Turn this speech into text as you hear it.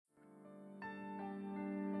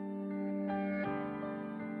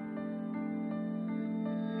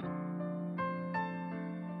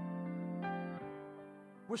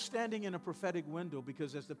We're standing in a prophetic window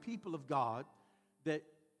because as the people of God, that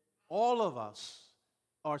all of us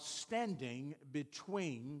are standing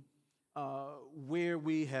between where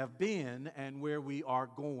we have been and where we are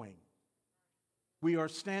going. We are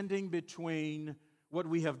standing between what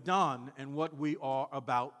we have done and what we are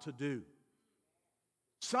about to do.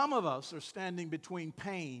 Some of us are standing between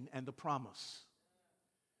pain and the promise.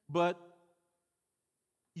 But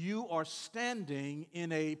you are standing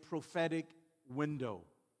in a prophetic window.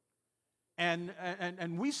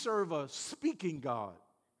 And we serve a speaking God.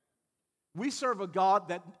 We serve a God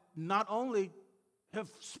that not only have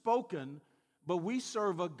spoken, but we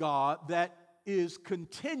serve a God that is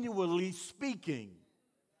continually speaking.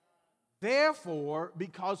 Therefore,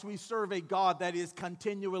 because we serve a God that is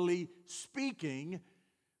continually speaking,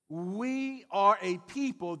 we are a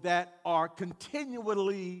people that are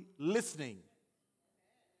continually listening.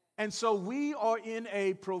 And so we are in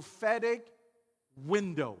a prophetic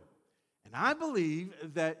window. And I believe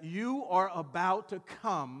that you are about to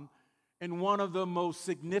come in one of the most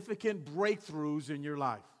significant breakthroughs in your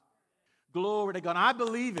life. Glory to God. I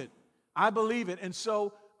believe it. I believe it. And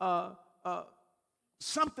so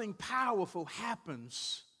something powerful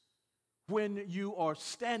happens when you are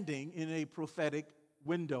standing in a prophetic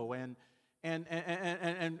window. And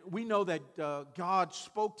we know that God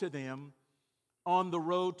spoke to them on the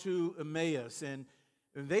road to Emmaus. And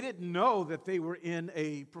they didn't know that they were in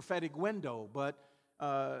a prophetic window. But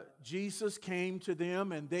Jesus came to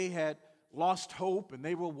them and they had lost hope and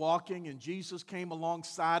they were walking. And Jesus came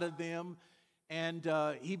alongside of them. And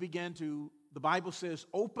he began to, the Bible says,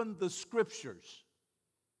 open the scriptures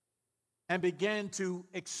and began to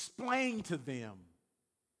explain to them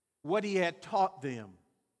what he had taught them.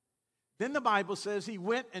 Then the Bible says he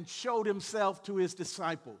went and showed himself to his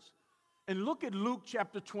disciples. And look at Luke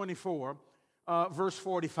chapter 24, verse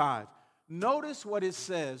 45. Notice what it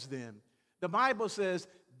says then. The Bible says,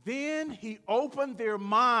 then he opened their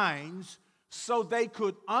minds so they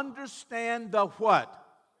could understand the what?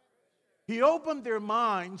 He opened their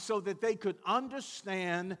minds so that they could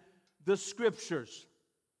understand the scriptures.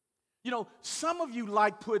 You know, some of you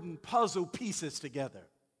like putting puzzle pieces together.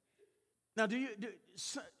 Now,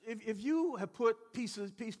 if you have put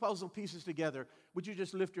puzzle pieces together, would you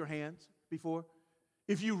just lift your hands before?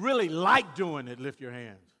 If you really like doing it, lift your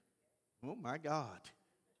hands. Oh, my God.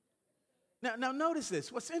 Now notice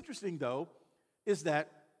this. What's interesting, though, is that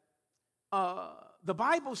the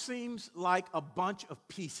Bible seems like a bunch of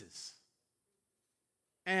pieces.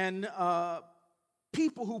 And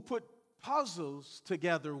people who put puzzles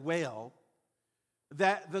together well,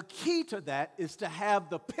 that the key to that is to have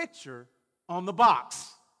the picture on the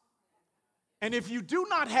box. And if you do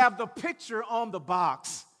not have the picture on the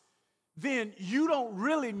box, then you don't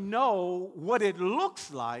really know what it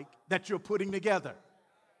looks like that you're putting together.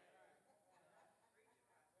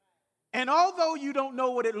 And although you don't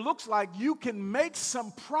know what it looks like, you can make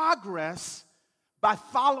some progress by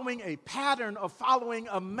following a pattern or following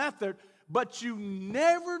a method, but you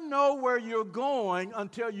never know where you're going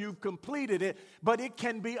until you've completed it. But it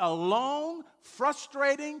can be a long,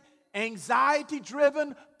 frustrating,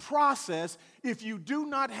 anxiety-driven process if you do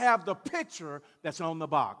not have the picture that's on the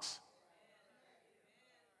box.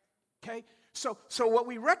 Okay? So what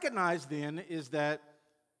we recognize then is that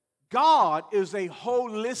God is a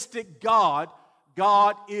holistic God.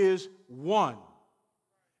 God is one.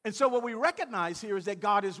 And so what we recognize here is that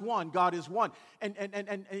God is one. God is one.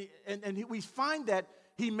 And we find that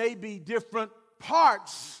he may be different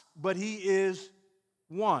parts, but he is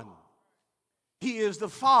one. He is the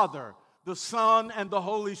Father, the Son, and the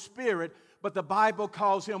Holy Spirit, but the Bible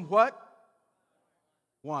calls him what?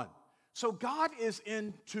 One. So God is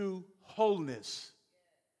into wholeness.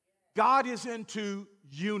 God is into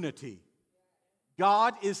unity.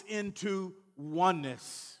 God is into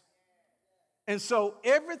oneness. And so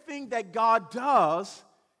everything that God does,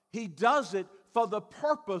 he does it for the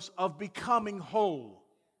purpose of becoming whole.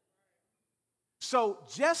 So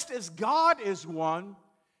just as God is one,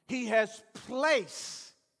 he has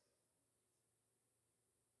placed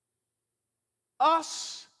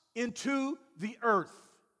us into the earth.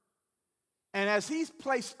 And as he's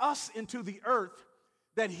placed us into the earth,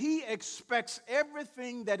 that he expects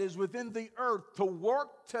everything that is within the earth to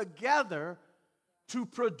work together to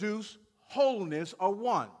produce wholeness or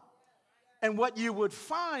one. And what you would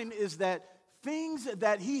find is that things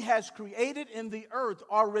that he has created in the earth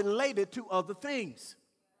are related to other things.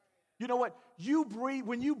 You know what?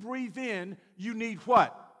 When you breathe in, you need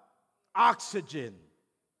what? Oxygen.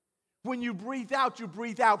 When you breathe out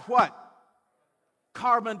what?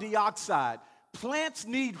 Carbon dioxide. Plants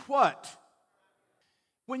need what?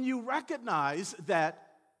 When you recognize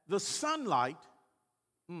that the sunlight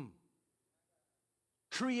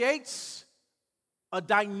creates a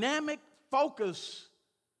dynamic focus,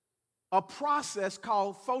 a process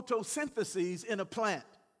called photosynthesis in a plant.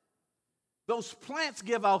 Those plants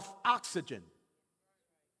give off oxygen.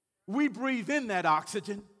 We breathe in that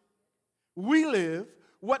oxygen. We live.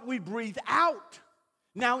 What we breathe out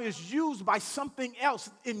now is used by something else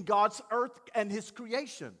in God's earth and his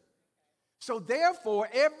creation. So therefore,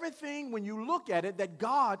 everything, when you look at it, that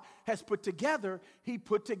God has put together, he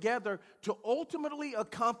put together to ultimately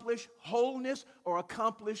accomplish wholeness or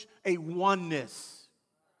accomplish a oneness.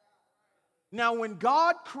 Now, when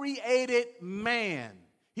God created man,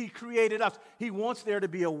 he created us. He wants there to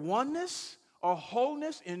be a oneness or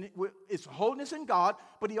wholeness. It's wholeness in God,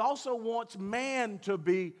 but he also wants man to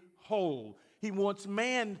be whole. He wants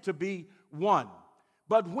man to be one.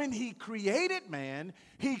 But when he created man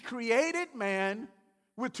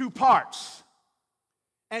with two parts.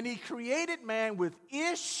 And he created man with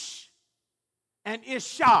Ish and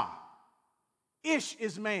Isha. Ish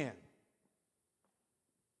is man.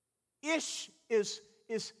 Ish is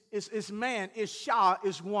man. Isha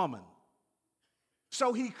is woman.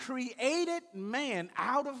 So he created man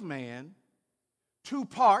out of man, two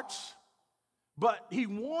parts, but he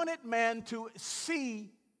wanted man to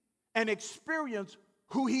see and experience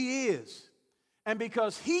who he is. And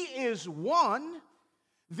because he is one,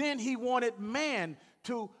 then he wanted man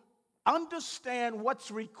to understand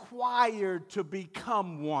what's required to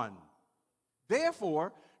become one.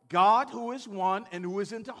 Therefore, God, who is one and who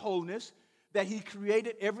is into wholeness, that he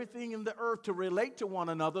created everything in the earth to relate to one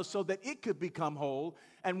another so that it could become whole.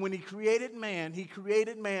 And when he created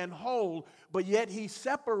man whole, but yet he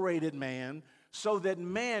separated man so that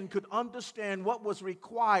man could understand what was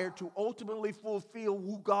required to ultimately fulfill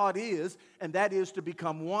who God is, and that is to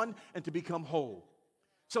become one and to become whole.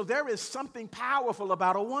 So there is something powerful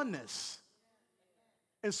about a oneness.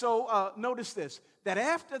 And so notice this, that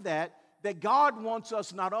after that God wants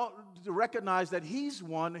us not to recognize that he's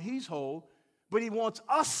one, he's whole, but he wants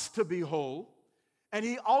us to be whole. And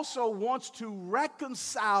he also wants to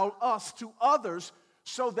reconcile us to others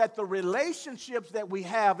so that the relationships that we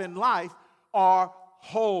have in life are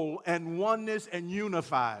whole and oneness and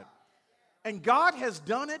unified. And God has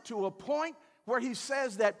done it to a point where he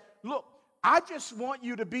says that, look, I just want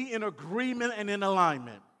you to be in agreement and in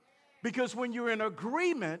alignment. Because when you're in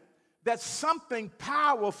agreement, that something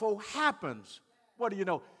powerful happens. What do you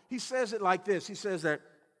know? He says it like this. He says that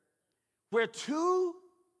where two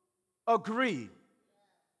agree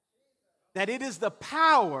that it is the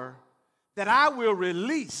power that I will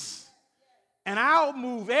release, and I'll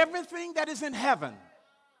move everything that is in heaven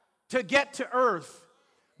to get to earth,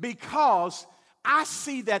 because I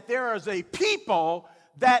see that there is a people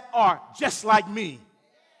that are just like me.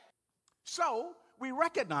 So we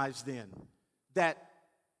recognize then that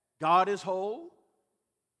God is whole.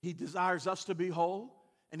 He desires us to be whole,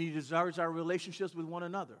 and he desires our relationships with one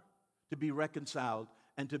another to be reconciled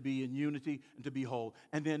and to be in unity and to be whole.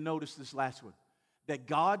 And then notice this last one, that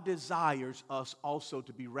God desires us also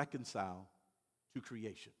to be reconciled to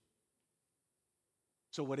creation.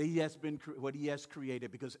 So what he has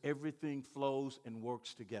created, because everything flows and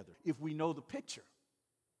works together. If we know the picture,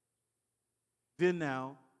 then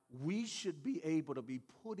now we should be able to be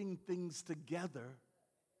putting things together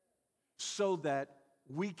so that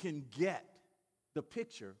we can get the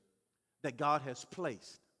picture that God has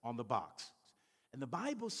placed on the box. And the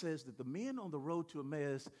Bible says that the men on the road to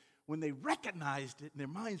Emmaus, when they recognized it and their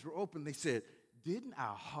minds were open, they said, "Didn't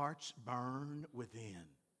our hearts burn within?"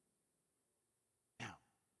 Now,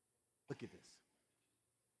 look at this.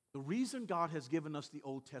 The reason God has given us the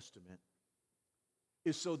Old Testament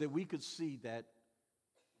is so that we could see that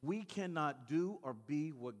we cannot do or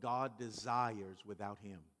be what God desires without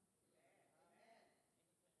him.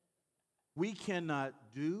 We cannot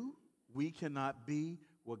do, we cannot be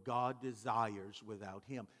what God desires without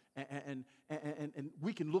him. And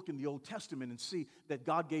we can look in the Old Testament and see that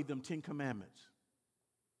God gave them 10 commandments,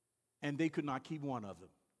 and they could not keep one of them.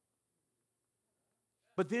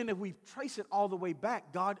 But then if we trace it all the way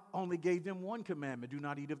back, God only gave them one commandment: do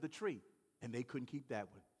not eat of the tree, and they couldn't keep that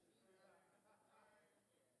one.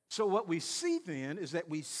 So what we see then is that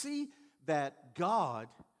we see that God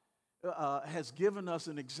has given us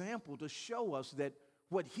an example to show us that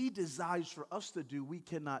what he desires for us to do, we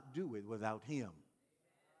cannot do it without him.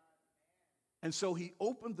 And so he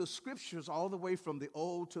opened the scriptures all the way from the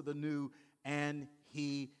old to the new, and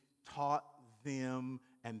he taught them,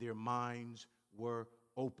 and their minds were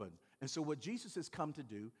open. And so what Jesus has come to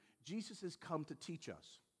do, Jesus has come to teach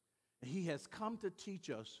us. He has come to teach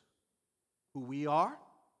us who we are,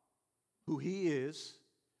 who he is,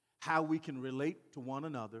 how we can relate to one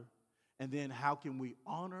another, and then how can we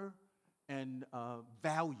honor and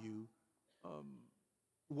value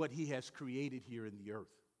what he has created here in the earth.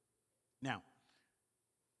 Now,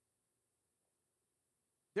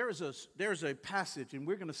 there's a passage, and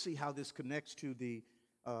we're going to see how this connects to the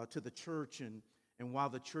church, and while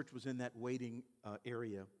the church was in that waiting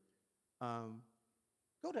area.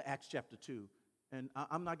 Go to Acts chapter 2, and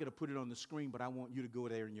I'm not going to put it on the screen, but I want you to go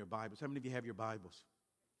there in your Bibles. How many of you have your Bibles?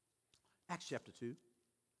 Acts chapter 2.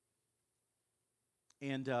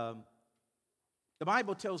 And the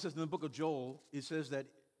Bible tells us in the book of Joel, it says that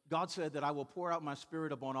God said that I will pour out my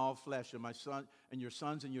spirit upon all flesh, and my son and your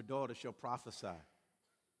sons and your daughters shall prophesy.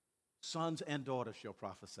 Sons and daughters shall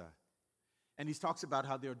prophesy. And he talks about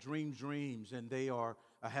how they're dreams, and they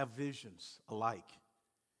have visions alike.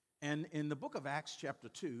 And in the book of Acts chapter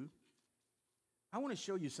 2, I want to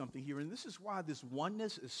show you something here, and this is why this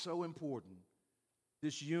oneness is so important.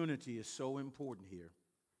 This unity is so important here,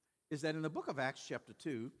 is that in the book of Acts chapter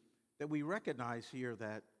 2, that we recognize here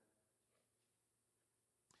that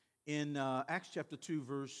in Acts chapter 2,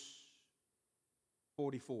 verse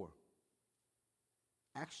 44.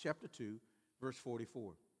 Acts chapter 2, verse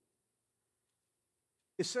 44.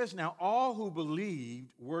 It says, now all who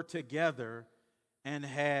believed were together and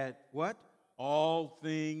had what? All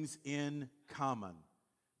things in common.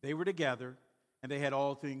 They were together and they had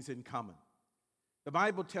all things in common. The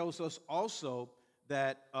Bible tells us also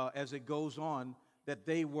that as it goes on, that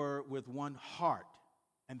they were with one heart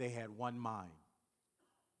and they had one mind.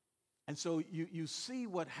 And so you see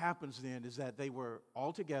what happens then is that they were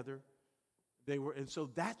all together. And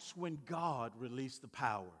so that's when God released the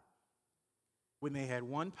power. When they had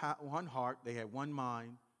one heart, they had one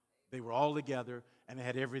mind, they were all together, and they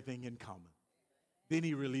had everything in common. Then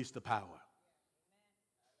he released the power.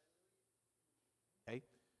 Okay?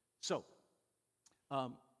 So,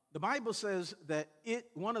 the Bible says that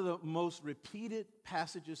one of the most repeated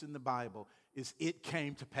passages in the Bible is it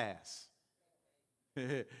came to pass.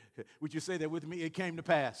 Would you say that with me? It came to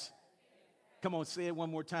pass. Come on, say it one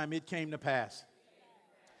more time. It came to pass.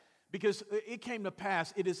 Because it came to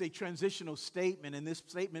pass, it is a transitional statement, and this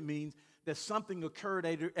statement means that something occurred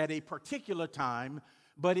at a particular time,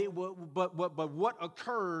 but what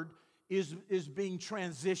occurred is being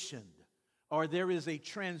transitioned, or there is a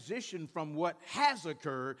transition from what has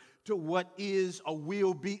occurred to what is or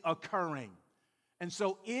will be occurring. And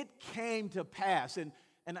so it came to pass, and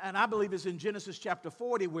I believe it's in Genesis chapter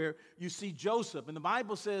 40 where you see Joseph, and the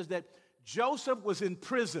Bible says that Joseph was in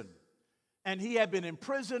prison. And he had been in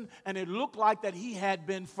prison, and it looked like that he had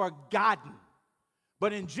been forgotten.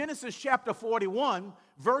 But in Genesis chapter 41,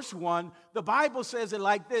 verse 1, the Bible says it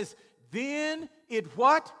like this. Then it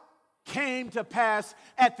what? Came to pass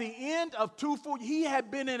at the end of 2 full years. He had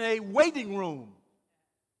been in a waiting room.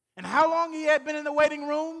 And how long he had been in the waiting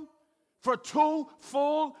room? For 2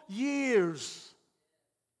 full years.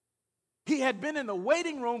 He had been in the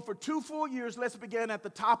waiting room for 2 full years. Let's begin at the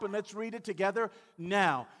top and let's read it together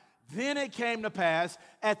now. Then it came to pass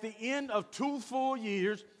at the end of 2 full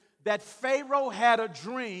years that Pharaoh had a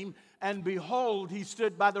dream, and behold, he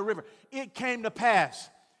stood by the river. It came to pass.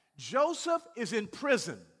 Joseph is in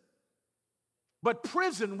prison, but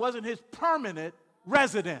prison wasn't his permanent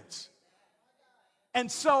residence. And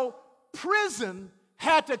so prison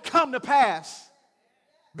had to come to pass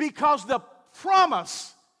because the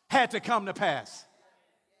promise had to come to pass.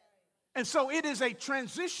 And so it is a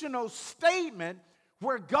transitional statement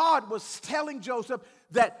where God was telling Joseph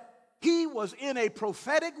that he was in a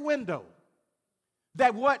prophetic window,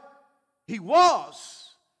 that what he was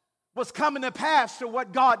coming to pass to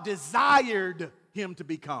what God desired him to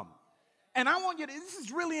become. And I want you to, this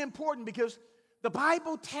is really important because the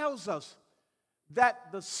Bible tells us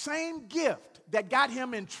that the same gift that got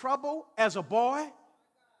him in trouble as a boy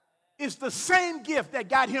is the same gift that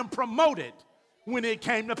got him promoted when it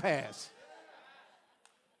came to pass.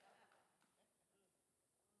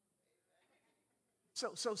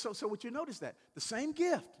 So what you notice that? The same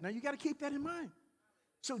gift. Now you got to keep that in mind.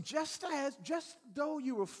 So just though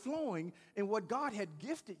you were flowing in what God had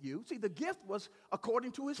gifted you, see, the gift was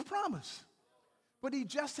according to his promise. But he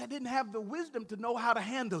just didn't have the wisdom to know how to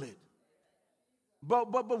handle it.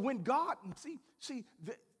 But when God,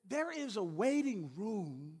 there is a waiting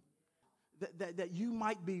room that you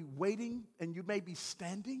might be waiting and you may be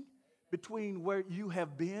standing between where you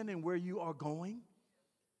have been and where you are going.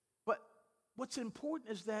 What's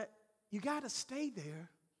important is that you got to stay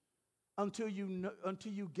there until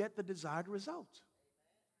you get the desired results.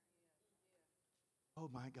 Oh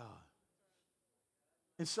my God!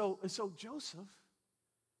 And so Joseph,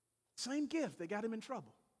 same gift that got him in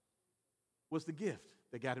trouble was the gift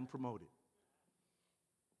that got him promoted.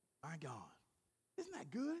 My God. Isn't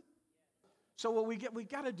that good? So what we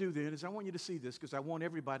got to do then is I want you to see this because I want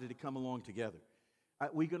everybody to come along together.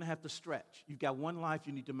 We're going to have to stretch. You've got one life,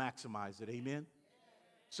 you need to maximize it. Amen?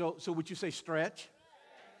 So would you say stretch?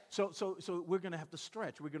 So we're going to have to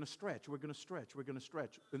stretch. We're going to stretch. We're going to stretch. We're going to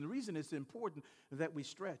stretch. And the reason it's important that we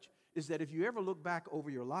stretch is that if you ever look back over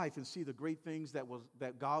your life and see the great things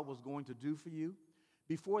that God was going to do for you,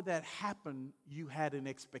 before that happened, you had an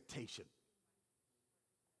expectation.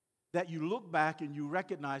 That you look back and you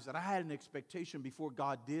recognize that I had an expectation before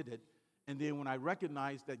God did it, and then when I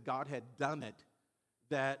recognized that God had done it,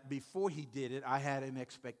 that before he did it, I had an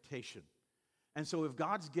expectation. And so if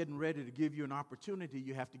God's getting ready to give you an opportunity,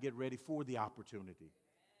 you have to get ready for the opportunity.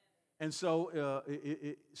 And so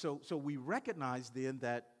so we recognize then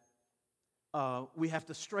that we have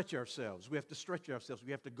to stretch ourselves. We have to stretch ourselves.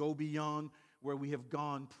 We have to go beyond where we have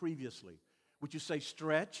gone previously. Would you say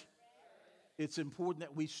stretch? It's important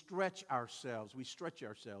that we stretch ourselves. We stretch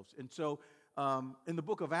ourselves. And so in the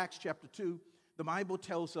book of Acts chapter 2, the Bible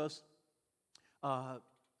tells us,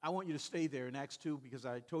 I want you to stay there in Acts 2 because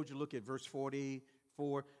I told you to look at verse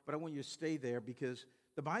 44, but I want you to stay there because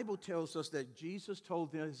the Bible tells us that Jesus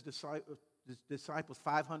told his disciples,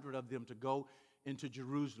 500 of them, to go into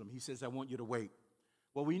Jerusalem. He says, I want you to wait.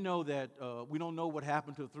 Well, we know that we don't know what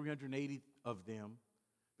happened to 380 of them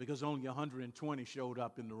because only 120 showed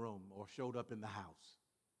up in the room or showed up in the house.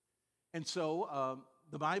 And so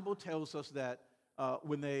the Bible tells us that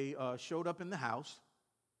when they showed up in the house,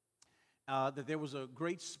 that there was a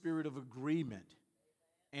great spirit of agreement.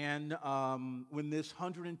 And when this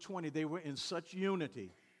 120, they were in such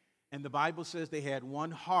unity. And the Bible says they had one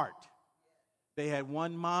heart. They had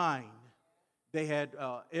one mind. They had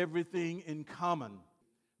everything in common.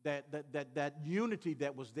 That unity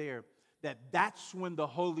that was there, that's when the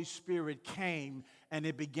Holy Spirit came and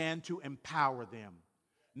it began to empower them.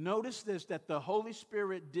 Notice this, that the Holy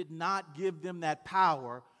Spirit did not give them that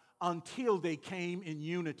power until they came in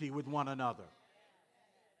unity with one another.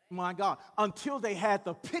 My God, until they had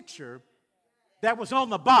the picture that was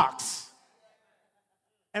on the box.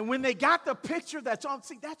 And when they got the picture that's on,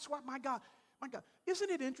 see, that's what, my God,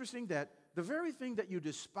 isn't it interesting that the very thing that you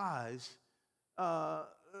despise,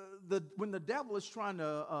 when the devil is trying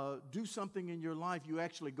to do something in your life, you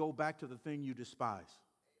actually go back to the thing you despise.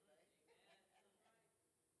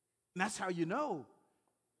 And that's how you know.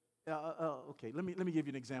 Okay, let me give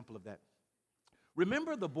you an example of that.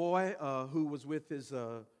 Remember the boy who was with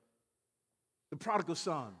the prodigal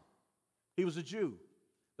son? He was a Jew.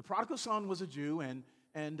 The prodigal son was a Jew,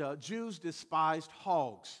 and Jews despised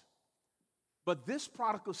hogs. But this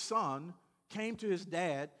prodigal son came to his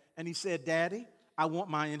dad, and he said, Daddy, I want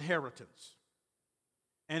my inheritance.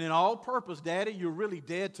 And in all purpose, Daddy, you're really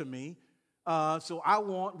dead to me, so I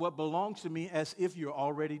want what belongs to me as if you're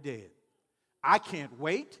already dead. I can't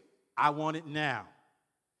wait. I want it now.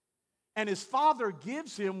 And his father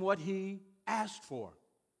gives him what he asked for.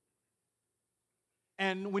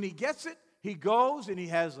 And when he gets it, he goes and he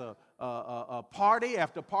has a party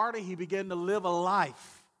after party. He began to live a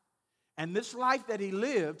life. And this life that he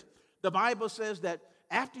lived, the Bible says that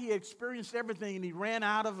after he experienced everything and he ran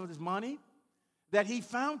out of his money, that he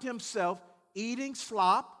found himself eating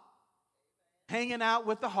slop, hanging out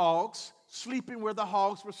with the hogs, sleeping where the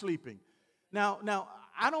hogs were sleeping. Now,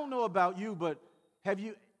 I don't know about you, but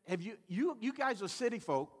you guys are city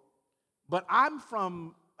folk, but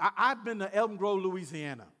I've been to Elm Grove,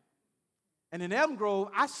 Louisiana. And in Elm Grove,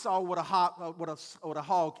 I saw what a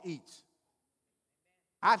hog eats.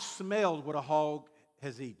 I've smelled what a hog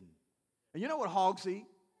has eaten. And you know what hogs eat?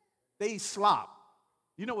 They eat slop.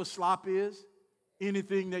 You know what slop is?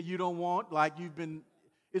 Anything that you don't want, like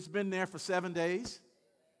it's been there for 7 days.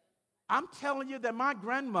 I'm telling you that my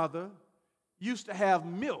grandmother used to have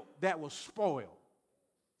milk that was spoiled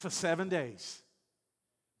for 7 days.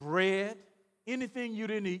 Bread, anything you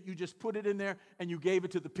didn't eat, you just put it in there and you gave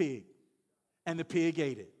it to the pig. And the pig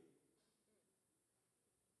ate it.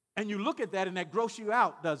 And you look at that and that gross you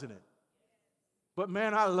out, doesn't it? But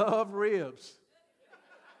man, I love ribs.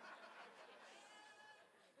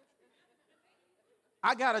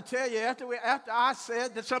 I got to tell you, after I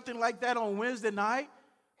said something like that on Wednesday night,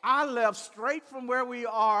 I left straight from where we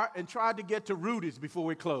are and tried to get to Rudy's before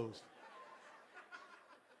we closed.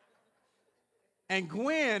 And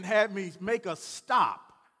Gwen had me make a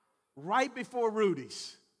stop right before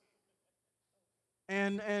Rudy's.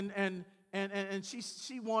 And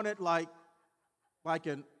she wanted like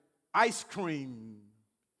an ice cream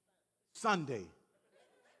sundae.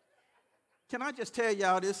 Can I just tell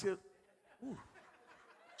y'all this? Ooh.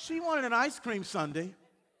 She wanted an ice cream sundae.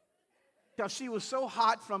 because she was so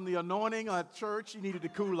hot from the anointing at church, she needed to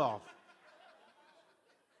cool off.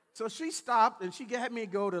 So she stopped and she had me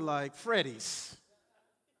go to like Freddy's.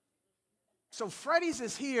 So Freddy's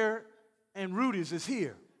is here and Rudy's is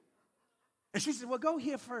here. And she said, well, go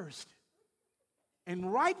here first.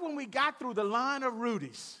 And right when we got through the line of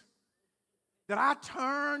Rudy's, that I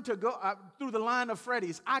turned to go through the line of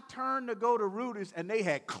Freddy's, I turned to go to Rudy's and they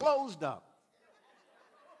had closed up.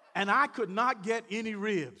 And I could not get any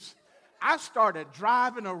ribs. I started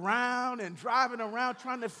driving around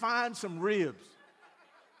trying to find some ribs.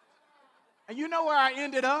 And you know where I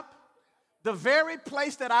ended up? The very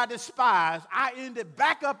place that I despised, I ended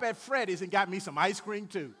back up at Freddy's and got me some ice cream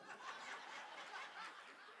too.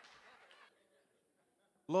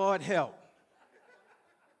 Lord help.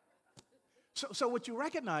 So what you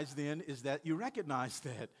recognize then is that you recognize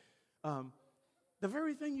that the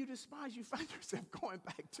very thing you despise, you find yourself going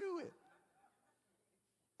back to it.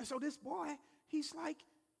 And so this boy, he's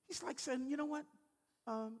like saying, you know what?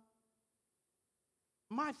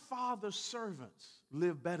 My father's servants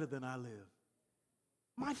live better than I live.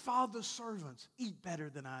 My father's servants eat better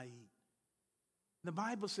than I eat. The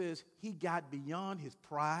Bible says he got beyond his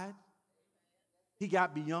pride. He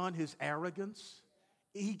got beyond his arrogance.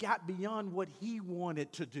 He got beyond what he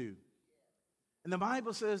wanted to do. And the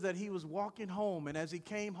Bible says that he was walking home, and as he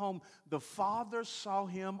came home, the father saw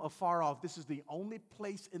him afar off. This is the only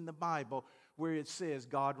place in the Bible where it says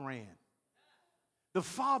God ran. The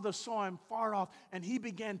father saw him far off, and he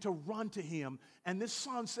began to run to him. And this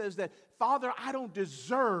son says that, Father, I don't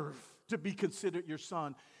deserve to be considered your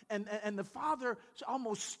son. And the father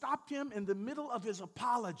almost stopped him in the middle of his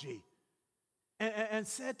apology and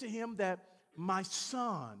said to him that, my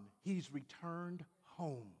son, he's returned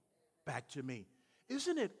home back to me.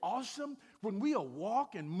 Isn't it awesome when we'll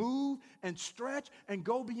walk and move and stretch and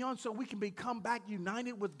go beyond so we can become back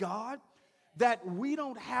united with God? That we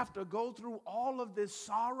don't have to go through all of this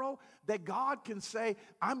sorrow, that God can say,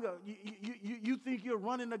 you think you're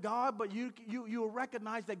running to God, but you'll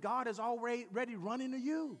recognize that God is already running to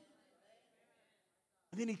you.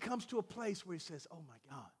 And then he comes to a place where he says, oh my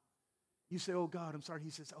God. You say, oh God, I'm sorry. He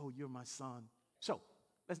says, oh, you're my son. So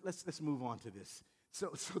let's move on to this.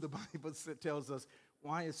 So the Bible tells us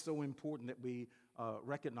why it's so important that we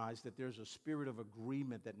recognize that there's a spirit of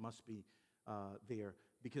agreement that must be there.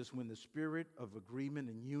 Because when the spirit of agreement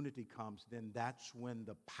and unity comes, then that's when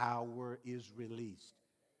the power is released.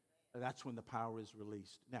 That's when the power is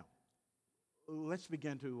released. Now, let's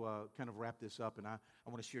begin to kind of wrap this up, and I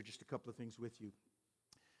want to share just a couple of things with you.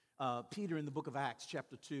 Peter, in the book of Acts,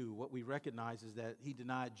 chapter 2, what we recognize is that he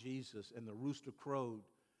denied Jesus, and the rooster crowed.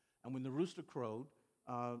 And when the rooster crowed,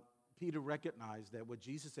 Peter recognized that what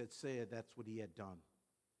Jesus had said, that's what he had done.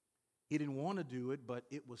 He didn't want to do it, but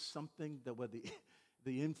it was something that was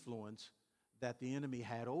the influence that the enemy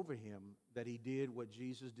had over him, that he did what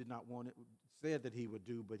Jesus did not want it, said that he would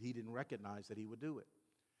do, but he didn't recognize that he would do it.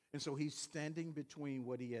 And so he's standing between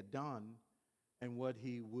what he had done and what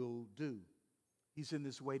he will do. He's in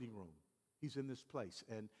this waiting room. He's in this place.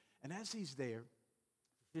 And as he's there,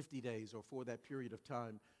 50 days or for that period of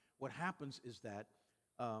time, what happens is that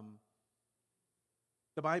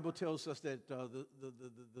the Bible tells us that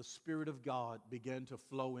the Spirit of God began to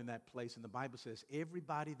flow in that place. And the Bible says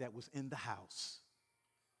everybody that was in the house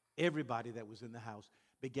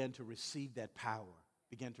began to receive that power,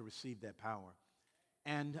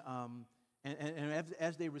 And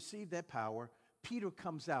as they received that power, Peter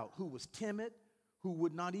comes out, who was timid, who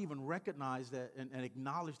would not even recognize that and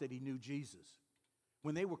acknowledge that he knew Jesus.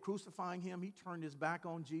 When they were crucifying him, he turned his back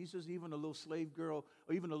on Jesus. Even a little slave girl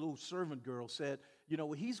or even a little servant girl said, you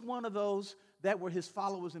know, he's one of those that were his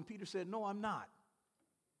followers. And Peter said, no, I'm not.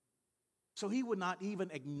 So he would not even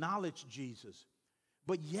acknowledge Jesus.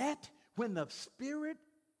 But yet, when the Spirit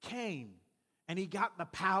came and he got the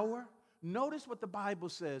power, notice what the Bible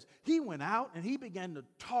says. He went out and he began to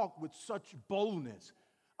talk with such boldness.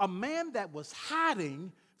 A man that was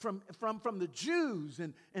hiding from the Jews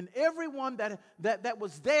and everyone that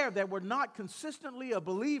was there that were not consistently a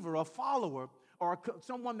believer, a follower, or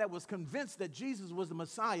someone that was convinced that Jesus was the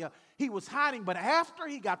Messiah, he was hiding. But after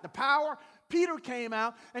he got the power, Peter came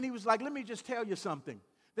out and he was like, let me just tell you something.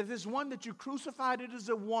 That this one that you crucified, it is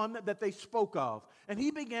the one that they spoke of. And he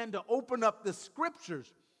began to open up the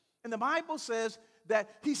scriptures. And the Bible says that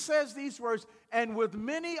he says these words, and with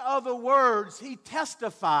many other words he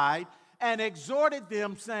testified and exhorted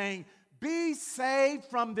them, saying, be saved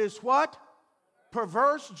from this what?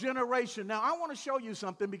 Perverse generation. Now, I want to show you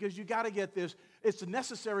something because you got to get this. It's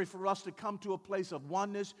necessary for us to come to a place of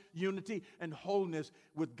oneness, unity, and wholeness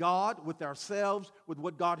with God, with ourselves, with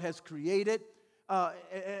what God has created.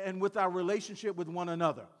 and with our relationship with one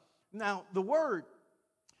another. Now, the word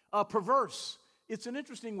perverse, it's an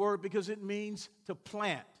interesting word because it means to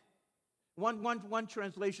plant. One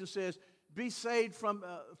translation says, be saved from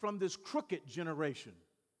this crooked generation.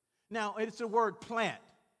 Now, it's the word plant.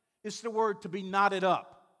 It's the word to be knotted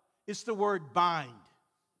up. It's the word bind.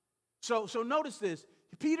 So notice this.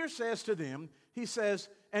 Peter says to them, he says,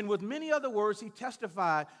 and with many other words, he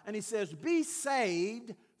testified, and he says, be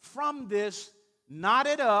saved from this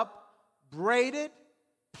knotted up, braided,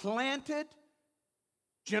 planted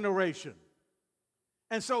generation.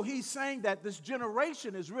 And so he's saying that this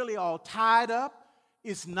generation is really all tied up,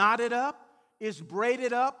 it's knotted up, it's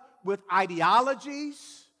braided up with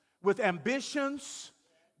ideologies, with ambitions,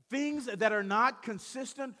 things that are not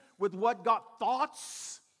consistent with what God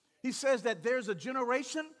thoughts. He says that there's a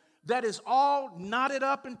generation that is all knotted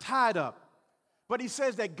up and tied up. But he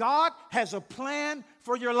says that God has a plan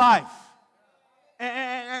for your life.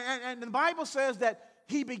 And the Bible says that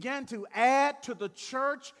he began to add to the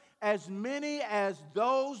church as many as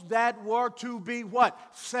those that were to be what?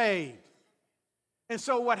 Saved. And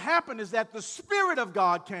so what happened is that the Spirit of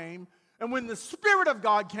God came, and when the Spirit of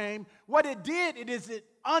God came, what it did, it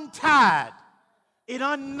untied, it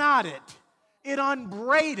unknotted, it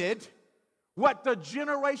unbraided what the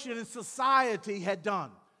generation in society had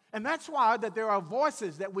done. And that's why that there are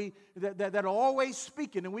voices that are always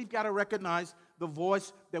speaking, and we've got to recognize the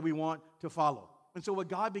voice that we want to follow. And so what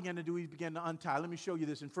God began to do, he began to untie. Let me show you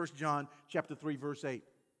this in 1 John chapter 3, verse 8.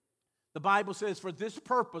 The Bible says, for this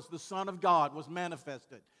purpose the Son of God was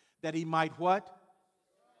manifested, that he might what?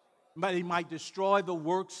 But he might destroy the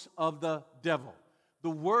works of the devil. The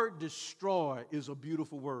word destroy is a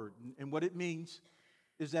beautiful word. And what it means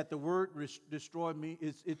is that the word destroy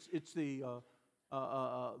it's the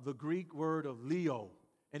Greek word of leo,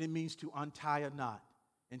 and it means to untie a knot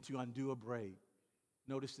and to undo a braid.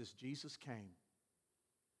 Notice this, Jesus came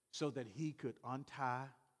so that he could untie,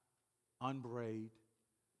 unbraid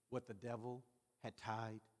what the devil had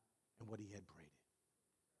tied and what he had braided.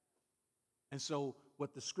 And so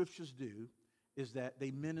what the scriptures do is that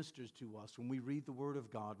they minister to us when we read the word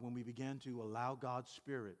of God, when we begin to allow God's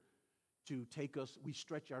Spirit to take us, we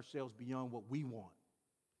stretch ourselves beyond what we want,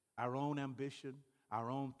 our own ambition,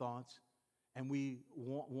 our own thoughts, and we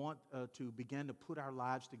want to begin to put our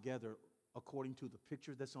lives together according to the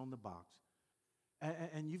picture that's on the box.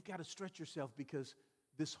 And you've got to stretch yourself, because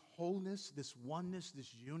this wholeness, this oneness,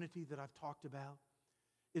 this unity that I've talked about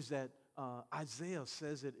is that Isaiah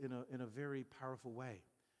says it in a very powerful way.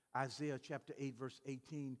 Isaiah chapter 8, verse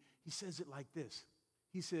 18, he says it like this.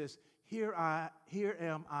 He says, Here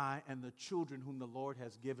am I and the children whom the Lord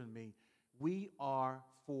has given me. We are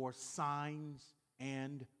for signs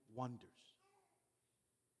and wonders.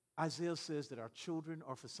 Isaiah says that our children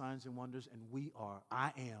are for signs and wonders, and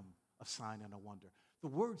I am a sign and a wonder. The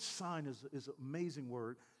word sign is an amazing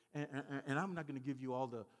word, and I'm not going to give you all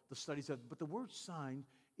the studies of it, but the word sign,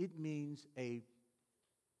 it means a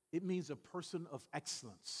person of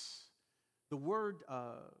excellence. The word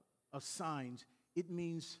of signs, it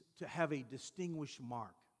means to have a distinguished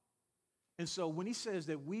mark. And so when he says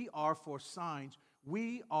that we are for signs,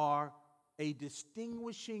 we are a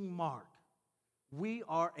distinguishing mark. We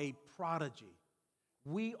are a prodigy.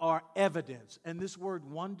 We are evidence. And this word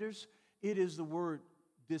wonders, it is the word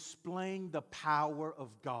displaying the power of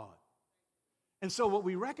God. And so what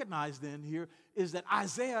we recognize then here is that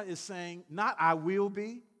Isaiah is saying, not I will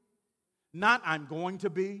be, not I'm going to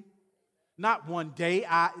be, not one day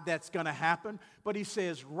that's going to happen, but he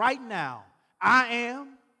says right now, I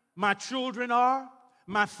am, my children are,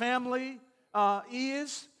 my family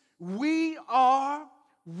is, we are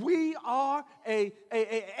a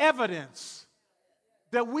evidence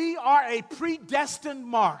that we are a predestined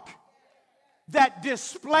mark that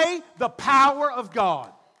display the power of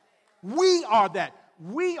God. We are that.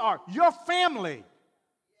 We are. Your family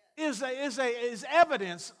is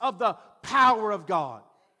evidence of the power of God.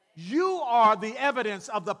 You are the evidence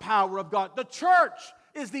of the power of God. The church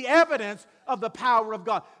is the evidence of the power of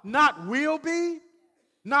God. Not will be,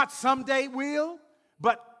 not someday will,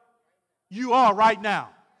 but you are right now.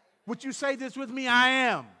 Would you say this with me? I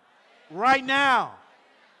am. Right now.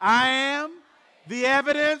 I am the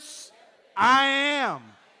evidence. I am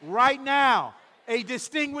right now a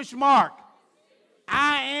distinguished mark.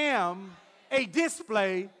 I am a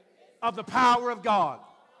display of the power of God.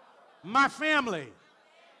 My family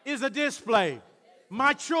is a display.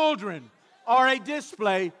 My children are a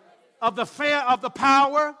display of the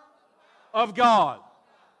power of God.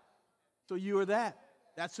 So you are that.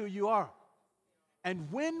 That's who you are.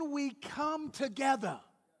 And when we come together,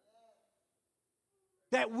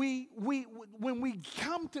 that when we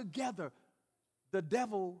come together, the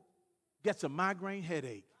devil gets a migraine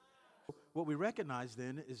headache. What we recognize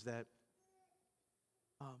then is that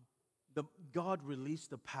God released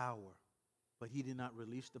the power, but he did not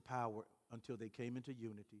release the power until they came into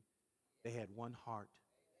unity. They had one heart,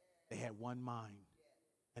 they had one mind,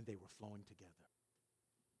 and they were flowing together.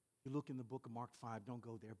 You look in the book of Mark 5, don't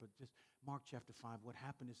go there, but just Mark chapter 5, what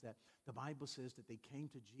happened is that the Bible says that they came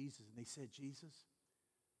to Jesus and they said, Jesus,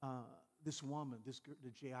 this woman,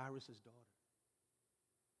 the Jairus' daughter,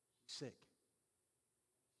 sick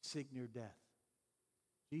near death.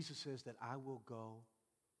 Jesus says that I will go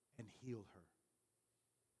and heal her.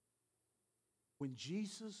 When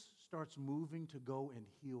Jesus starts moving to go and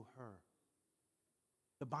heal her,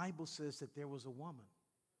 the Bible says that there was a woman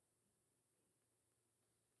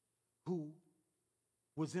who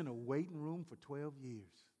was in a waiting room for 12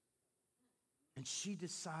 years. And she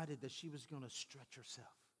decided that she was going to stretch herself.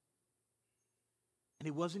 And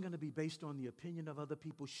it wasn't going to be based on the opinion of other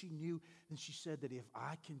people. She knew, and she said that if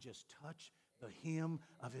I can just touch the hem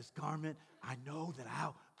of his garment, I know that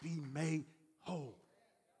I'll be made whole.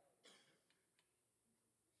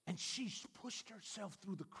 And she pushed herself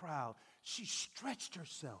through the crowd. She stretched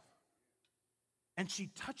herself. And she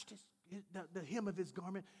touched the hem of his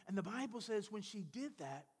garment. And the Bible says when she did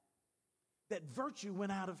that, that virtue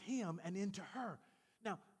went out of him and into her.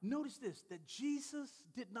 Now, notice this, that Jesus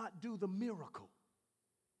did not do the miracle.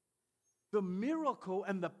 The miracle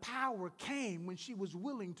and the power came when she was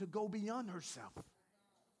willing to go beyond herself.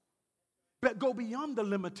 But go beyond the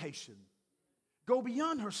limitation. Go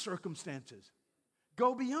beyond her circumstances.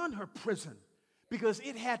 Go beyond her prison. Because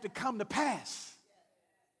it had to come to pass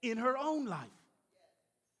in her own life.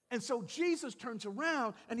 And so Jesus turns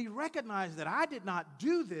around and he recognized that I did not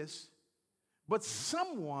do this, but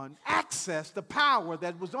someone accessed the power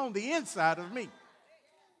that was on the inside of me.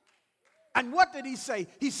 And what did he say?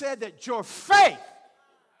 He said that your faith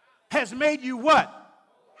has made you what?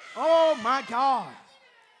 Oh my God.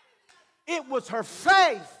 It was her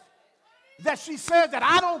faith that she said that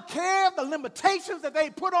I don't care the limitations that they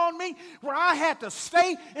put on me where I had to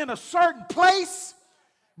stay in a certain place.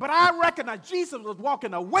 But I recognize Jesus was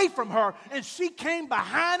walking away from her and she came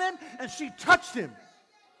behind him and she touched him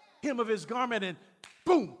of his garment, and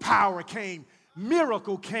boom, power came,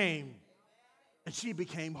 miracle came, and she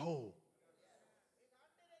became whole.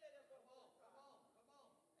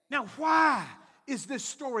 Now, why is this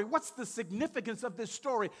story? What's the significance of this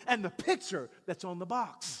story and the picture that's on the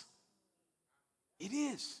box? It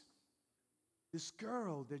is this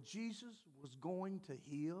girl that Jesus was going to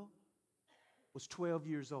heal was 12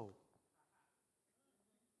 years old.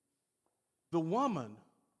 The woman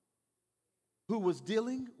who was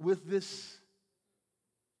dealing with this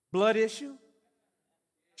blood issue,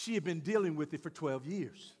 she had been dealing with it for 12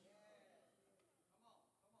 years.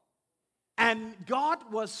 And God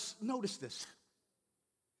was, notice this,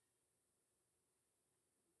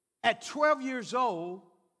 at 12 years old,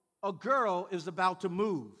 a girl is about to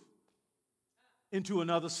move into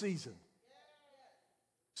another season.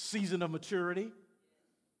 Season of maturity.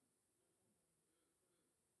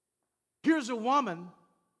 Here's a woman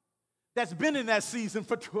that's been in that season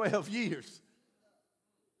for 12 years.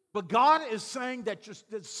 But God is saying that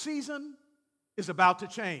the season is about to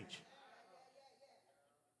change.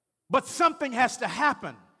 But something has to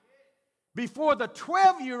happen. Before the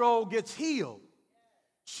 12-year-old gets healed,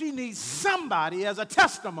 she needs somebody as a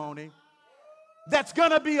testimony that's going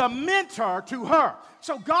to be a mentor to her.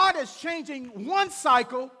 So God is changing one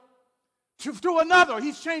cycle to another.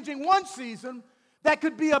 He's changing one season that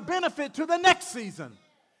could be a benefit to the next season.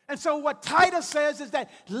 And so what Titus says is that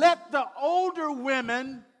let the older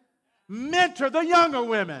women mentor the younger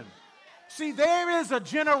women. See, there is a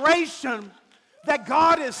generation that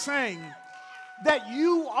God is saying that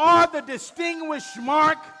you are the distinguished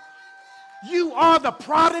mark, you are the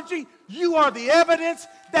prodigy, you are the evidence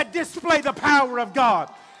that display the power of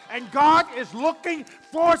God. And God is looking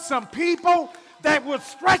for some people that will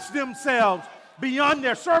stretch themselves beyond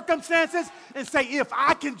their circumstances and say, if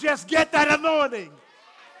I can just get that anointing,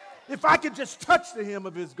 if I can just touch the hem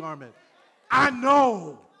of his garment, I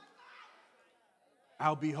know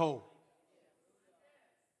I'll be whole.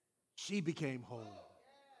 She became whole.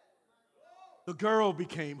 The girl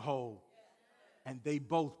became whole. And they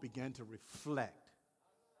both began to reflect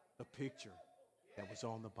the picture that was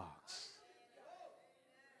on the box.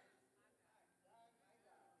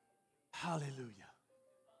 Hallelujah.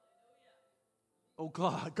 Oh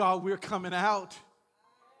God, we're coming out.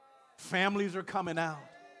 Families are coming out.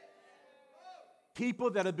 People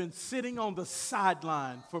that have been sitting on the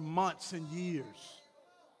sideline for months and years.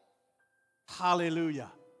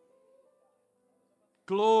 Hallelujah.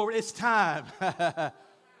 Glory. It's time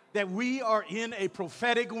that we are in a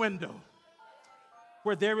prophetic window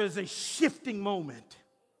where there is a shifting moment.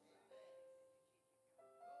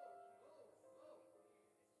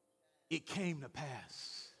 It came to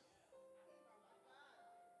pass.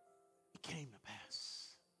 It came to pass.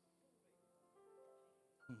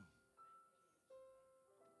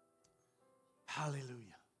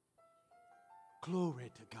 Hallelujah.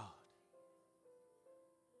 Glory to God.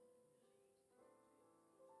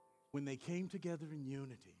 When they came together in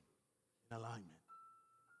unity, in alignment,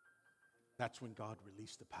 that's when God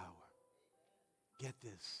released the power. Get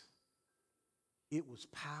this. It was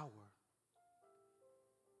power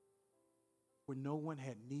where no one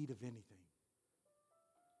had need of anything.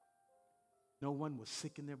 No one was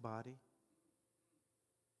sick in their body.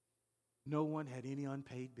 No one had any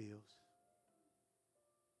unpaid bills.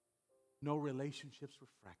 No relationships were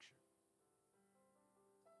fractured.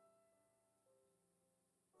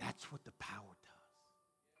 That's what the power does.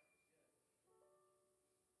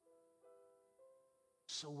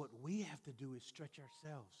 So what we have to do is stretch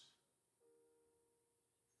ourselves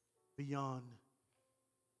beyond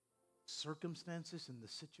circumstances and the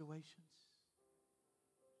situations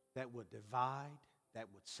that would divide, that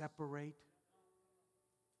would separate,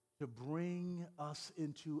 to bring us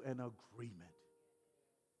into an agreement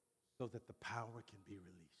so that the power can be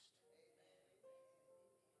released.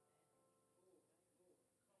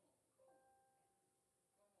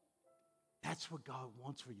 That's what God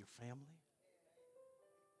wants for your family.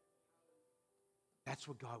 That's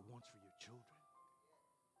what God wants for your children.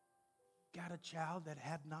 Got a child that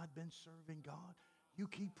have not been serving God, you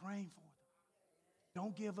keep praying for them.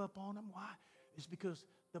 Don't give up on them. Why? It's because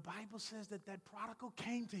the Bible says that that prodigal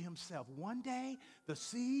came to himself. One day, the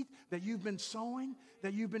seed that you've been sowing,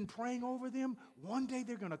 that you've been praying over them, one day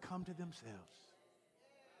they're going to come to themselves.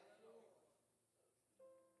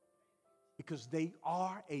 Because they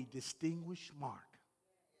are a distinguished mark.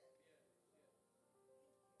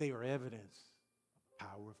 They are evidence of the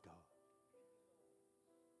power of God.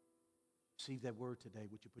 Receive that word today.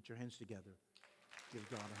 Would you put your hands together? Give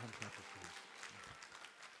God a hand clap of praise.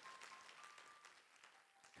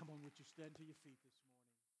 Come on, would you stand to your feet this morning?